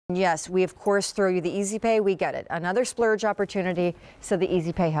Yes, we of course throw you the Easy Pay. We get it. Another splurge opportunity, so the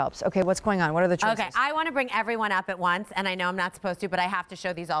Easy Pay helps. Okay, what's going on? What are the choices? Okay, I want to bring everyone up at once, and I know I'm not supposed to, but I have to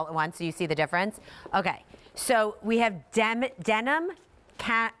show these all at once so you see the difference. Okay, so we have denim,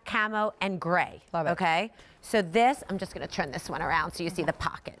 camo, and gray. Love it. Okay, so this, I'm just going to turn this one around so you see the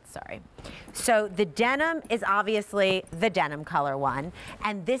pocket. Sorry. So the denim is obviously the denim color one,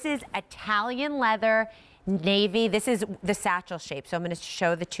 and this is Italian leather. Navy, this is the satchel shape, so I'm going to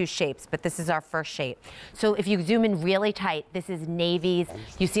show the two shapes, but this is our first shape. So if you zoom in really tight, this is navies.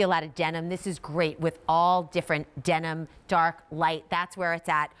 You see a lot of denim. This is great with all different denim, dark, light. That's where it's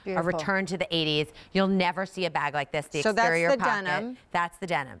at. Beautiful. A return to the 80s. You'll never see a bag like this. The so exterior that's the pocket. denim. That's the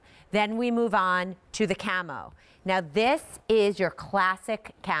denim. Then we move on to the camo. Now this is your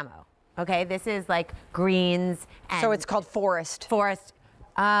classic camo. Okay, this is like greens and So it's called forest. Forest.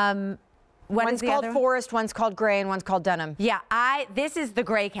 One's called forest, one's called gray, and one's called denim. Yeah, this is the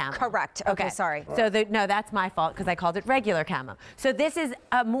gray camo. Correct. Okay, sorry. So no, that's my fault because I called it regular camo. So this is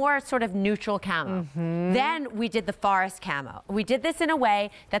a more sort of neutral camo. Then we did the forest camo. We did this in a way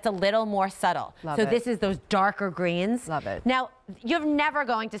that's a little more subtle. Love so it. this is those darker greens. Love it. Now, you're never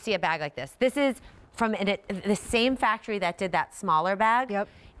going to see a bag like this. This is from the same factory that did that smaller bag. Yep.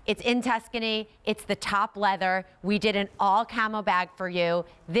 It's in Tuscany. It's the top leather. We did an all camo bag for you.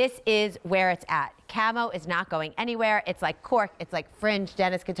 This is where it's at. Camo is not going anywhere. It's like cork. It's like fringe.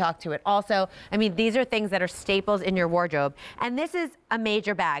 Dennis could talk to it also. I mean, these are things that are staples in your wardrobe. And this is a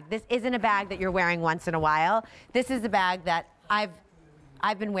major bag. This isn't a bag that you're wearing once in a while. This is a bag that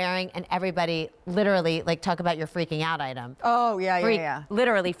I've been wearing, and everybody literally, like, talk about your freaking out item. Oh, yeah.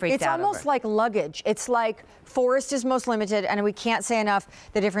 Literally freaked It's out almost over. like luggage. It's like forest is most limited, and we can't say enough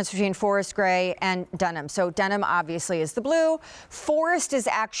the difference between forest gray and denim. So denim obviously is the blue. Forest is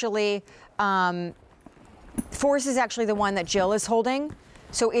actually the one that Jill is holding.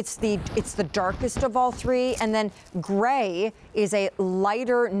 So it's the darkest of all three, and then gray is a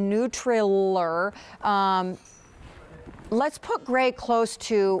lighter, neutraler. Let's put gray close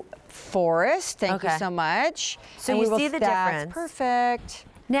to forest. Thank you so much. So you see the difference. Perfect.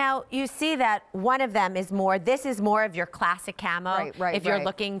 Now, you see that one of them is more, this is more of your classic camo. Right, if you're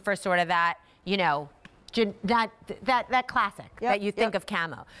looking for sort of that, you know, that classic that you think of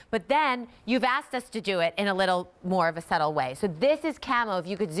camo. But then you've asked us to do it in a little more of a subtle way. So this is camo. If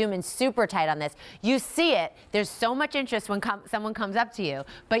you could zoom in super tight on this, you see it. There's so much interest when someone comes up to you,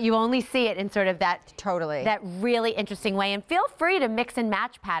 but you only see it in sort of that that really interesting way. And feel free to mix and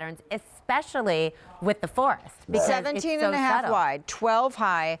match patterns, especially with the forest. 17 and a half wide, 12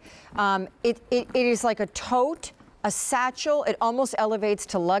 high. It is like a tote, a satchel. It almost elevates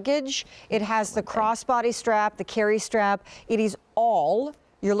to luggage. It has the crossbody strap, the carry strap. It is all,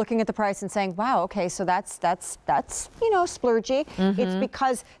 you're looking at the price and saying, wow, okay, so that's you know, splurgy. It's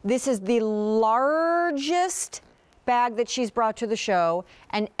because this is the largest bag that she's brought to the show,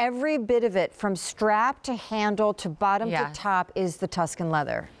 and every bit of it, from strap to handle to bottom to top, is the Tuscan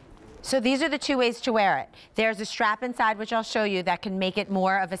leather. So these are the two ways to wear it. There's a strap inside, which I'll show you, that can make it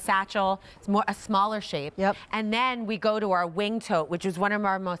more of a satchel. It's more a smaller shape. Yep. And then we go to our wing tote, which is one of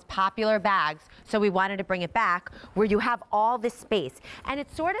our most popular bags. So we wanted to bring it back, where you have all this space. And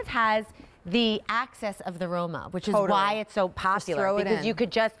it sort of has the access of the Roma, which is why it's so popular. Because you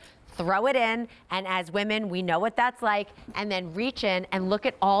could just throw it in, and as women, we know what that's like, and then reach in and look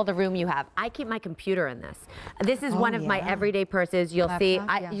at all the room you have. I keep my computer in this. This is one of my everyday purses. You'll see,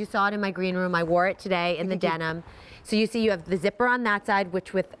 you saw it in my green room. I wore it today in the denim. So you see you have the zipper on that side,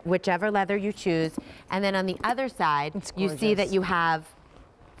 which with whichever leather you choose, and then on the other side, you see that you have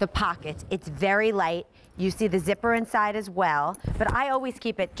the pockets. It's very light. You see the zipper inside as well, but I always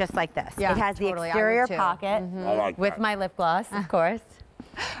keep it just like this. It has the exterior pocket with my lip gloss, of course.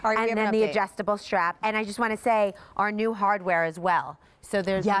 And then the adjustable strap. And I just want to say our new hardware as well. So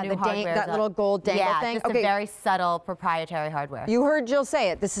there's the new hardware. That little gold dangle thing. Just a very subtle proprietary hardware. You heard Jill say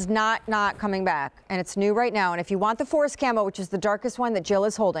it. This is not coming back, and it's new right now. And if you want the forest camo, which is the darkest one that Jill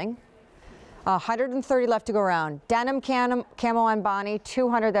is holding, 130 left to go around. Denim camo on Bonnie,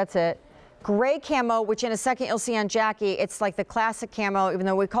 200. That's it. Gray camo, which in a second you'll see on Jackie, it's like the classic camo, even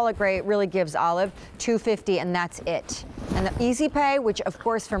though we call it gray, it really gives olive, 250, and that's it. And the Easy Pay, which of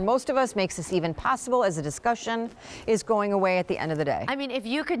course for most of us makes this even possible as a discussion, is going away at the end of the day. I mean, if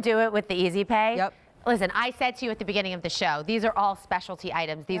you could do it with the Easy Pay, listen, I said to you at the beginning of the show, these are all specialty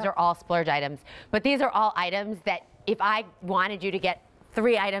items, these are all splurge items, but these are all items that if I wanted you to get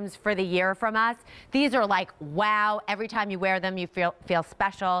 3 items for the year from us. These are like, wow, every time you wear them, you feel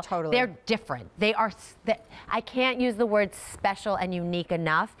special. Totally. They're different. They are, I can't use the word special and unique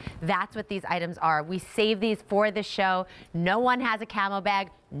enough. That's what these items are. We save these for the show. No one has a camo bag.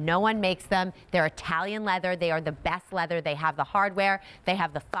 No one makes them. They're Italian leather. They are the best leather. They have the hardware. They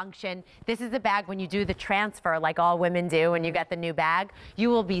have the function. This is a bag when you do the transfer, like all women do when you get the new bag, you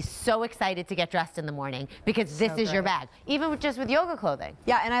will be so excited to get dressed in the morning because this is your bag, even just with yoga clothing.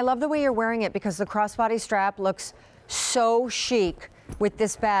 Yeah, and I love the way you're wearing it because the crossbody strap looks so chic with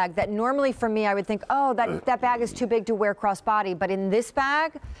this bag that normally for me I would think, oh, that bag is too big to wear crossbody, but in this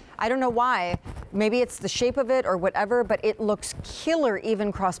bag, I don't know why, maybe it's the shape of it or whatever, but it looks killer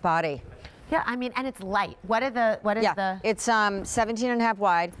even crossbody. Yeah, I mean, and it's light. What is the? It's 17.5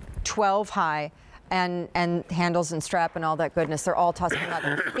 wide, 12 high, and handles and strap and all that goodness. They're all Tuscan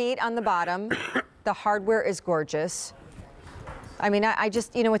leather. Feet on the bottom. The hardware is gorgeous. I mean, I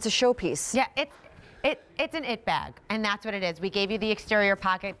just, you know, it's a showpiece. Yeah, it's an it bag, and that's what it is. We gave you the exterior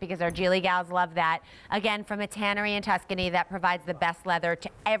pocket because our G.I.L.I gals love that. Again, from a tannery in Tuscany that provides the best leather to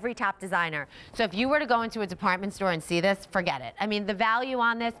every top designer. So if you were to go into a department store and see this, forget it. I mean, the value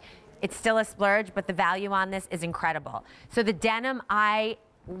on this, it's still a splurge, but the value on this is incredible. So the denim, I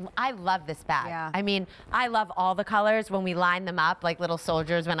love this bag. Yeah. I mean, I love all the colors when we line them up like little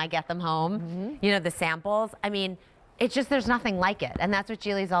soldiers when I get them home. You know, the samples. I mean, it's just there's nothing like it, and that's what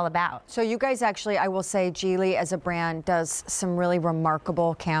G.I.L.I is all about. So you guys actually, I will say, G.I.L.I as a brand does some really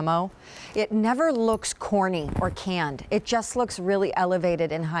remarkable camo. It never looks corny or canned. It just looks really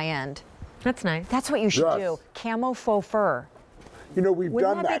elevated and high-end. That's nice. That's what you should do. Camo faux fur. You know, we've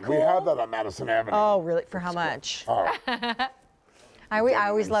Wouldn't done that that. be We cool? have that on Madison Avenue. Oh, really? For how much? Oh, I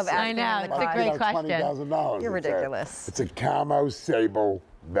always love asking. I know, on the it's a pod. great question. $20,000. You're ridiculous. It's a camo sable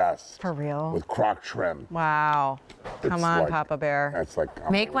vest. For real? With croc trim. Wow. Come It's on, like- Papa Bear. That's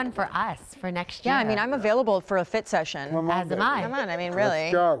like Make one for us for next year. Yeah, I mean, I'm available for a fit session. Come on, As am baby. I. Come on, I mean, really.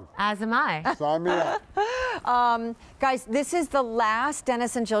 Let's go. As am I. Sign me up. Guys, this is the last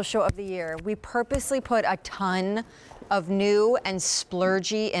Dennis and Jill show of the year. We purposely put a ton of new and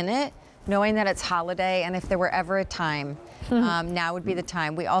splurgy in it, knowing that it's holiday, and if there were ever a time, now would be the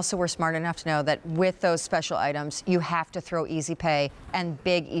time. We also were smart enough to know that with those special items, you have to throw easy pay and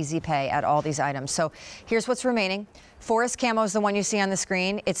big easy pay at all these items. So here's what's remaining. Forest Camo is the one you see on the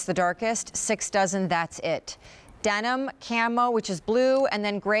screen. It's the darkest, 6 dozen, that's it. Denim camo, which is blue, and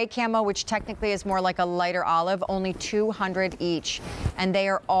then gray camo, which technically is more like a lighter olive, only 200 each. And they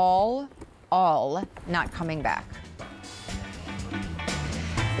are all not coming back.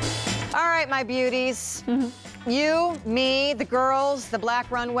 All right, my beauties. You, me, the girls, the black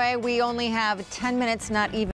runway, we only have 10 minutes, not even.